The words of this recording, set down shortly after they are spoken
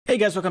Hey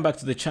guys, welcome back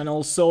to the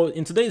channel. So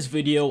in today's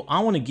video, I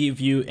want to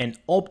give you an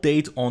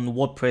update on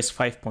WordPress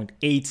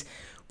 5.8,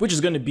 which is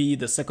going to be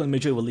the second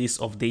major release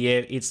of the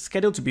year. It's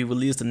scheduled to be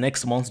released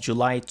next month,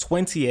 July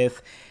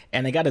 20th.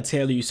 And I got to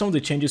tell you, some of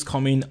the changes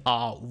coming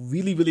are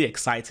really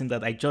exciting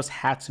that I just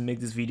had to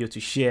make this video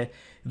to share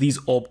these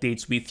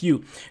updates with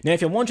you. Now,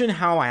 if you're wondering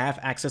how I have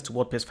access to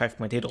WordPress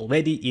 5.8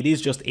 already, it is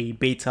just a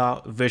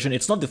beta version.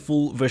 It's not the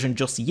full version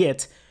just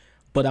yet,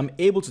 but I'm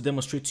able to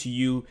demonstrate to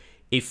you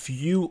a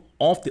few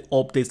of the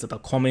updates that are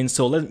coming.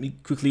 So let me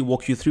quickly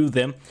walk you through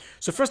them.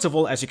 So first of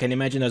all, as you can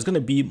imagine, there's going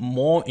to be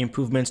more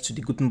improvements to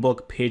the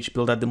Gutenberg page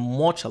builder, the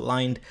much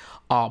aligned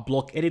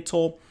block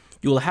editor.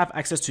 You will have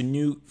access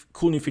to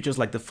cool new features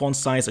like the font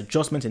size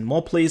adjustment in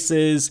more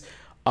places.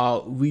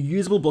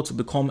 Reusable blocks will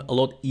become a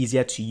lot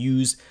easier to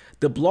use.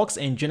 The blocks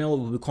in general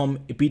will become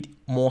a bit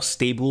more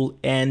stable,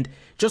 and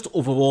just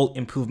overall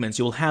improvements.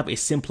 You'll have a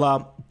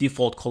simpler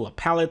default color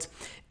palette.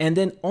 And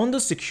then on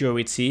the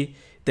security,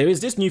 there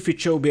is this new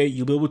feature where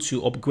you'll be able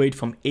to upgrade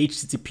from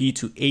HTTP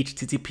to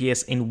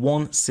HTTPS in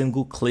one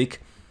single click.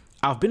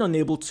 I've been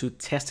unable to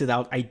test it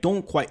out. I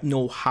don't quite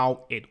know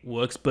how it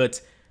works,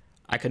 but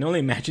I can only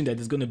imagine that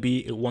it's going to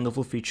be a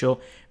wonderful feature.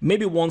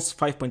 Maybe once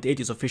 5.8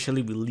 is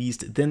officially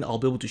released, then I'll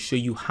be able to show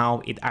you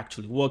how it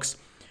actually works.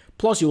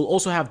 Plus, you will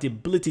also have the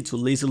ability to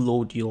lazy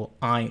load your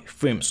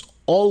iframes.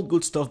 All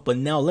good stuff, but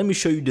now let me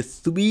show you the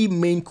three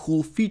main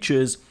cool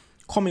features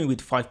coming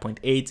with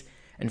 5.8.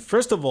 And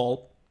first of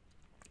all,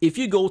 if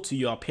you go to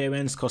your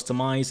appearance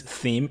customize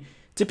theme,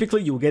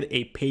 typically you'll get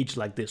a page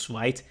like this,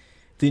 right?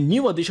 The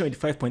new addition with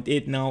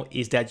 5.8 now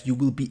is that you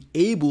will be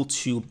able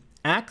to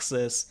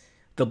access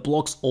the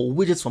blocks or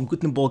widgets from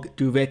Gutenberg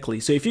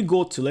directly. So if you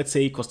go to, let's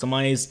say,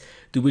 customize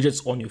the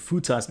widgets on your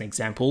footer as an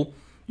example,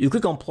 you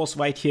click on plus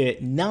right here.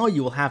 Now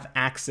you will have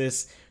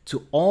access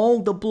to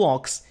all the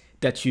blocks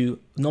that you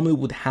normally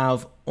would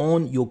have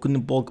on your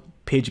Gutenberg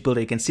page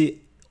builder. You can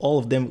see all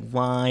of them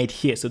right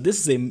here. So this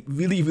is a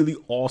really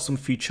awesome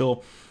feature,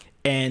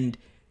 and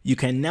you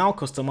can now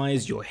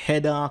customize your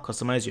header,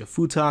 customize your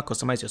footer,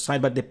 customize your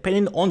sidebar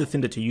depending on the theme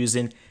that you're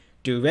using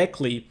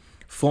directly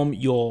from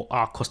your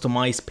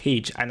customized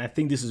page. And I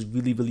think this is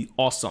really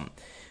awesome.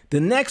 The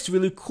next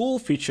really cool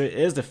feature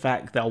is the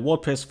fact that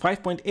WordPress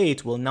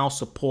 5.8 will now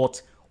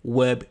support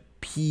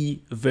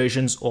WebP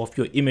versions of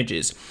your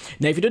images.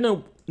 Now, if you don't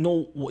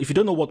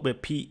know what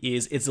WebP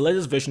is, it's the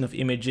latest version of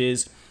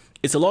images.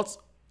 It's a lot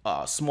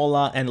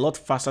smaller and a lot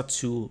faster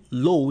to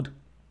load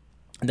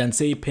than,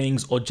 say,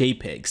 PNGs or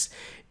JPEGs,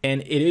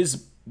 and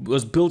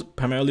was built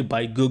primarily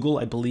by Google,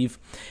 I believe.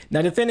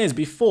 Now the thing is,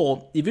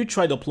 before, if you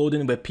tried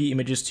uploading WebP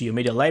images to your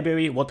media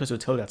library, WordPress will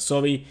tell you that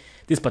sorry,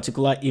 this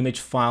particular image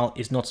file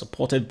is not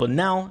supported. But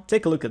now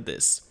take a look at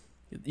this.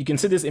 You can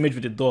see this image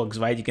with the dogs,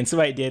 right? You can see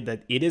right there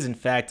that it is in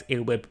fact a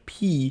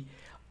WebP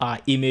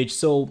image.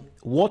 So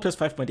WordPress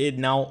 5.8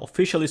 now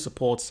officially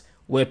supports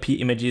WebP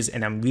images,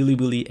 and I'm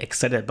really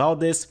excited about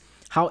this.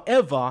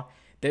 However,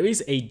 there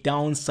is a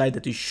downside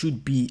that you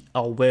should be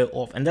aware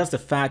of, and that's the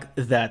fact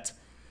that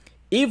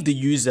if the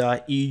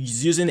user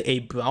is using a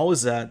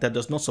browser that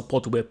does not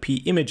support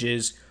WebP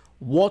images,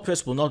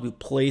 WordPress will not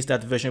replace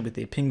that version with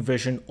a PNG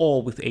version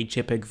or with a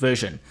JPEG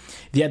version.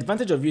 The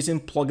advantage of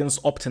using plugins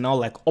up to now,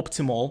 like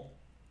Optimal,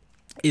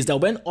 is that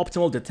when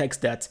Optimal detects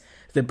that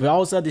the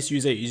browser this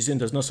user is using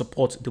does not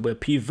support the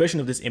WebP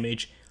version of this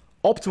image,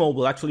 Optimal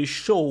will actually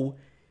show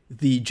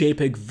the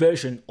JPEG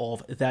version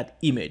of that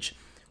image.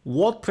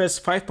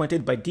 WordPress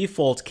 5.8 by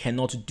default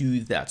cannot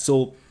do that.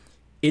 So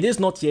it is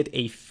not yet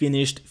a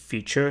finished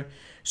feature.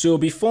 So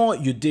before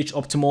you ditch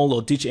Optimal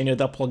or ditch any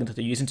other plugin that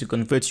you're using to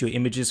convert your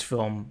images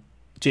from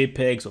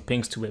JPEGs or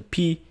PNGs to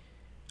WebP,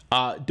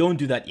 don't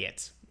do that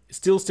yet.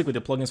 Still stick with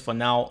the plugins for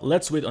now.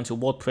 Let's wait until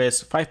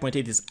WordPress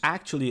 5.8 is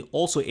actually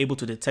also able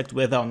to detect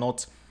whether or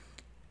not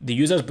the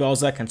user's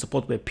browser can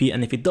support WebP,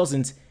 and if it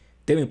doesn't,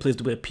 then replace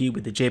the WebP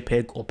with the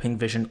JPEG or PNG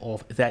version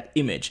of that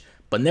image.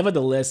 But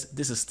nevertheless,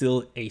 this is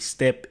still a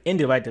step in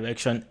the right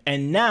direction.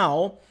 And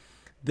now,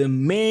 the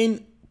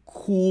main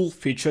cool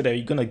feature that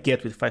you're going to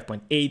get with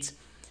 5.8,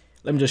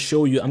 let me just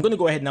show you. I'm going to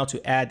go ahead now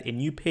to add a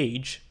new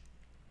page.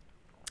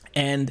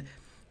 And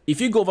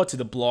if you go over to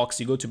the blocks,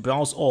 you go to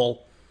Browse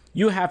All,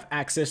 you have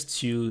access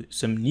to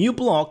some new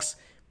blocks,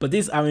 but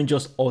these aren't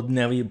just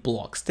ordinary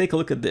blocks. Take a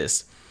look at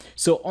this.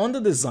 So on the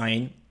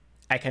design,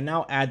 I can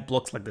now add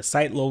blocks like the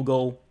site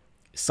logo,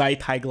 site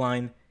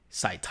tagline,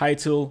 site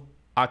title,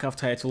 archive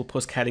title,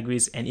 post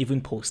categories, and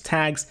even post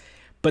tags.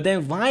 But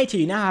then right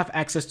here, you now have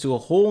access to a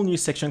whole new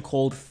section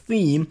called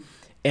theme.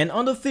 And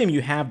under theme,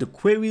 you have the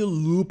query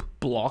loop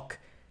block,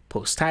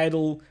 post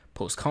title,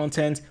 post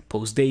content,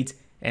 post date,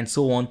 and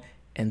so on.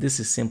 And this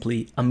is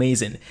simply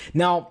amazing.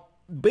 Now,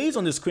 based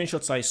on the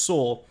screenshots I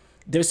saw,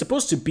 there's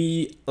supposed to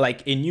be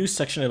like a new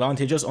section around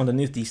here just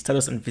underneath the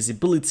status and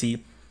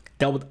visibility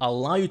that would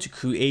allow you to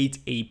create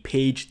a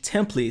page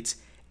template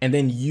and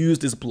then use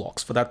these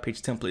blocks for that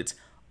page template.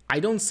 I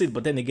don't see it,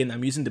 but then again,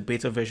 I'm using the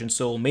beta version,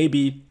 so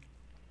maybe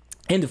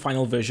in the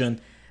final version,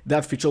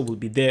 that feature will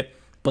be there.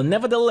 But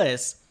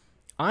nevertheless,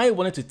 I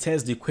wanted to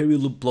test the query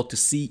loop block to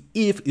see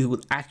if it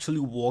would actually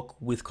work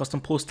with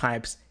custom post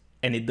types,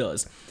 and it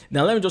does.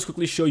 Now let me just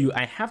quickly show you.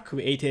 I have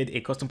created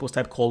a custom post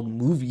type called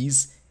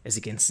movies, as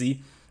you can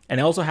see, and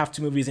I also have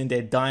two movies in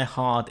there, Die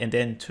Hard and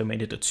then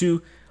Terminator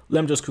 2.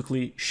 Let me just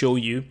quickly show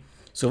you.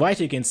 So right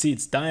here you can see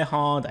it's Die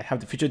Hard, I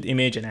have the featured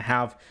image, and I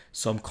have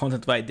some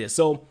content right there.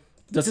 So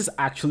does this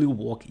actually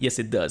work? Yes,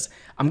 it does.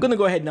 I'm gonna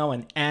go ahead now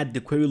and add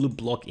the query loop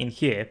block in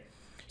here.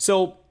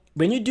 So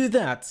when you do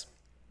that,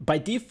 by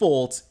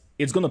default,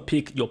 it's gonna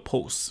pick your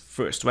posts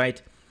first,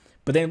 right?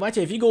 But then right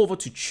here, if you go over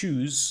to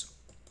choose,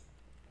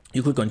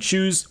 you click on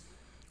choose.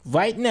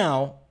 Right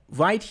now,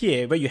 right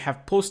here where you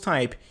have post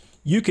type,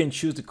 you can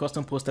choose the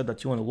custom post type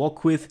that you want to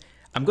work with.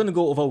 I'm going to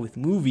go over with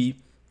movie,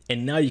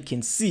 and now you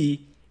can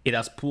see it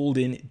has pulled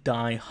in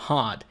Die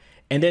Hard.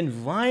 And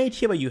then right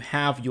here where you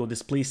have your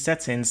display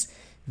settings,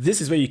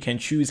 this is where you can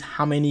choose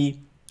how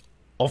many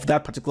of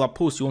that particular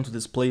post you want to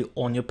display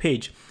on your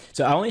page.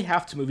 So I only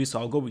have two movies,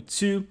 so I'll go with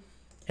 2.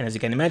 And as you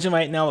can imagine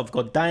right now, I've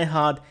got Die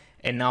Hard,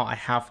 and now I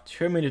have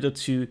Terminator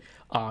 2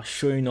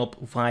 showing up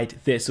right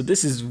there. So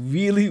this is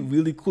really,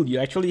 really cool. You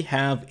actually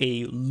have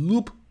a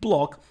loop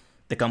block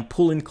that can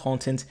pull in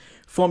content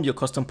from your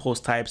custom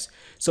post types.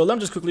 So let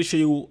me just quickly show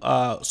you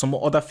some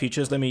other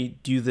features. Let me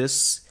do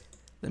this.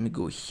 Let me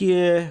go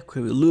here,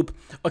 query loop.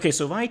 Okay,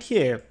 so right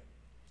here,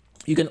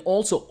 you can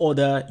also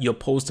order your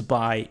post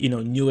by,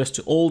 newest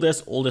to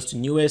oldest, oldest to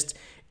newest,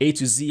 A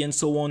to Z, and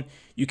so on.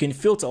 You can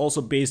filter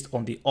also based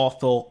on the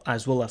author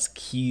as well as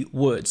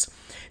keywords.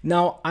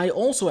 Now, I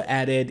also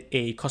added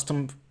a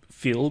custom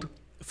field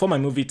for my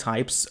movie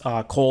types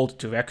called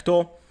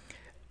director.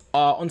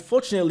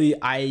 Unfortunately,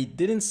 I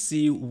didn't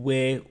see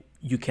where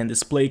you can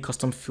display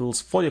custom fields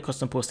for your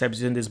custom post types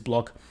using this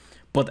block,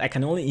 but I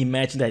can only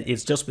imagine that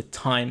it's just with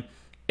time.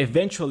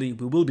 Eventually,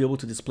 we will be able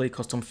to display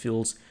custom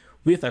fields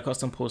with our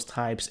custom post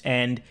types,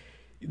 and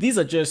these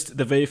are just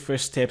the very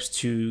first steps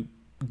to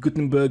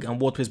Gutenberg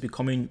and WordPress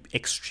becoming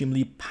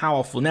extremely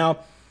powerful. Now,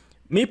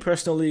 me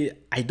personally,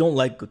 I don't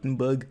like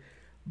Gutenberg,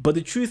 but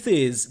the truth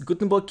is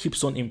Gutenberg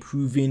keeps on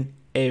improving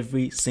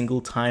every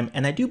single time,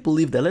 and I do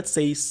believe that, let's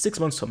say 6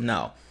 months from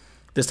now,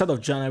 the start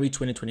of January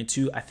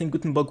 2022, I think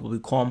Gutenberg will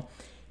become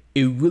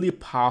a really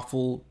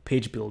powerful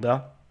page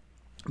builder.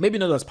 Maybe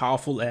not as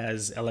powerful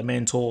as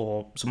Elementor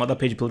or some other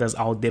page builders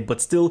out there,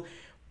 but still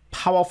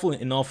powerful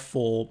enough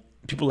for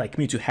people like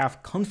me to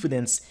have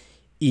confidence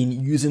in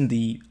using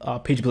the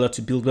page builder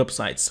to build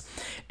websites.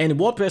 And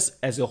WordPress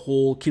as a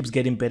whole keeps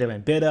getting better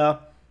and better,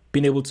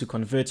 being able to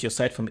convert your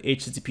site from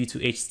HTTP to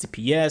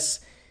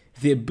HTTPS,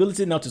 the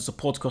ability now to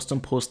support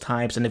custom post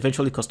types and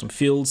eventually custom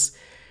fields.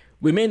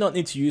 We may not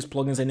need to use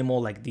plugins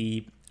anymore like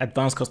the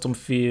advanced custom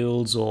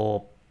fields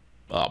or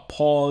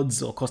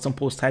pods or custom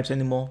post types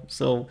anymore.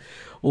 So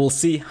we'll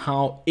see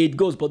how it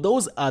goes. But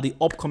those are the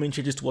upcoming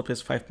changes to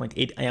WordPress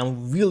 5.8. I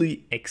am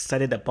really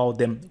excited about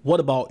them. What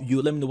about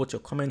you? Let me know what your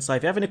comments are.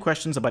 If you have any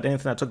questions about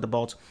anything I talked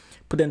about,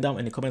 put them down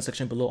in the comment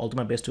section below. I'll do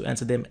my best to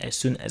answer them as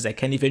soon as I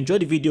can. If you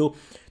enjoyed the video,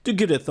 do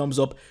give it a thumbs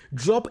up.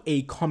 Drop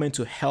a comment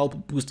to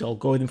help boost the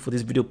algorithm for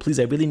this video. Please,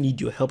 I really need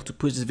your help to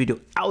push this video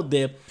out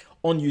there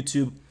on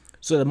YouTube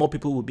so that more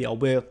people will be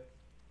aware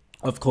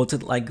of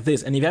content like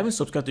this. And if you haven't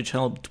subscribed to the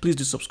channel, please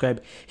do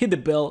subscribe. Hit the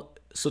bell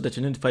so that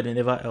you're notified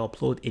whenever I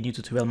upload a new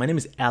tutorial. My name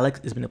is Alex.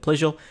 It's been a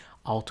pleasure.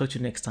 I'll talk to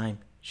you next time.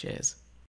 Cheers.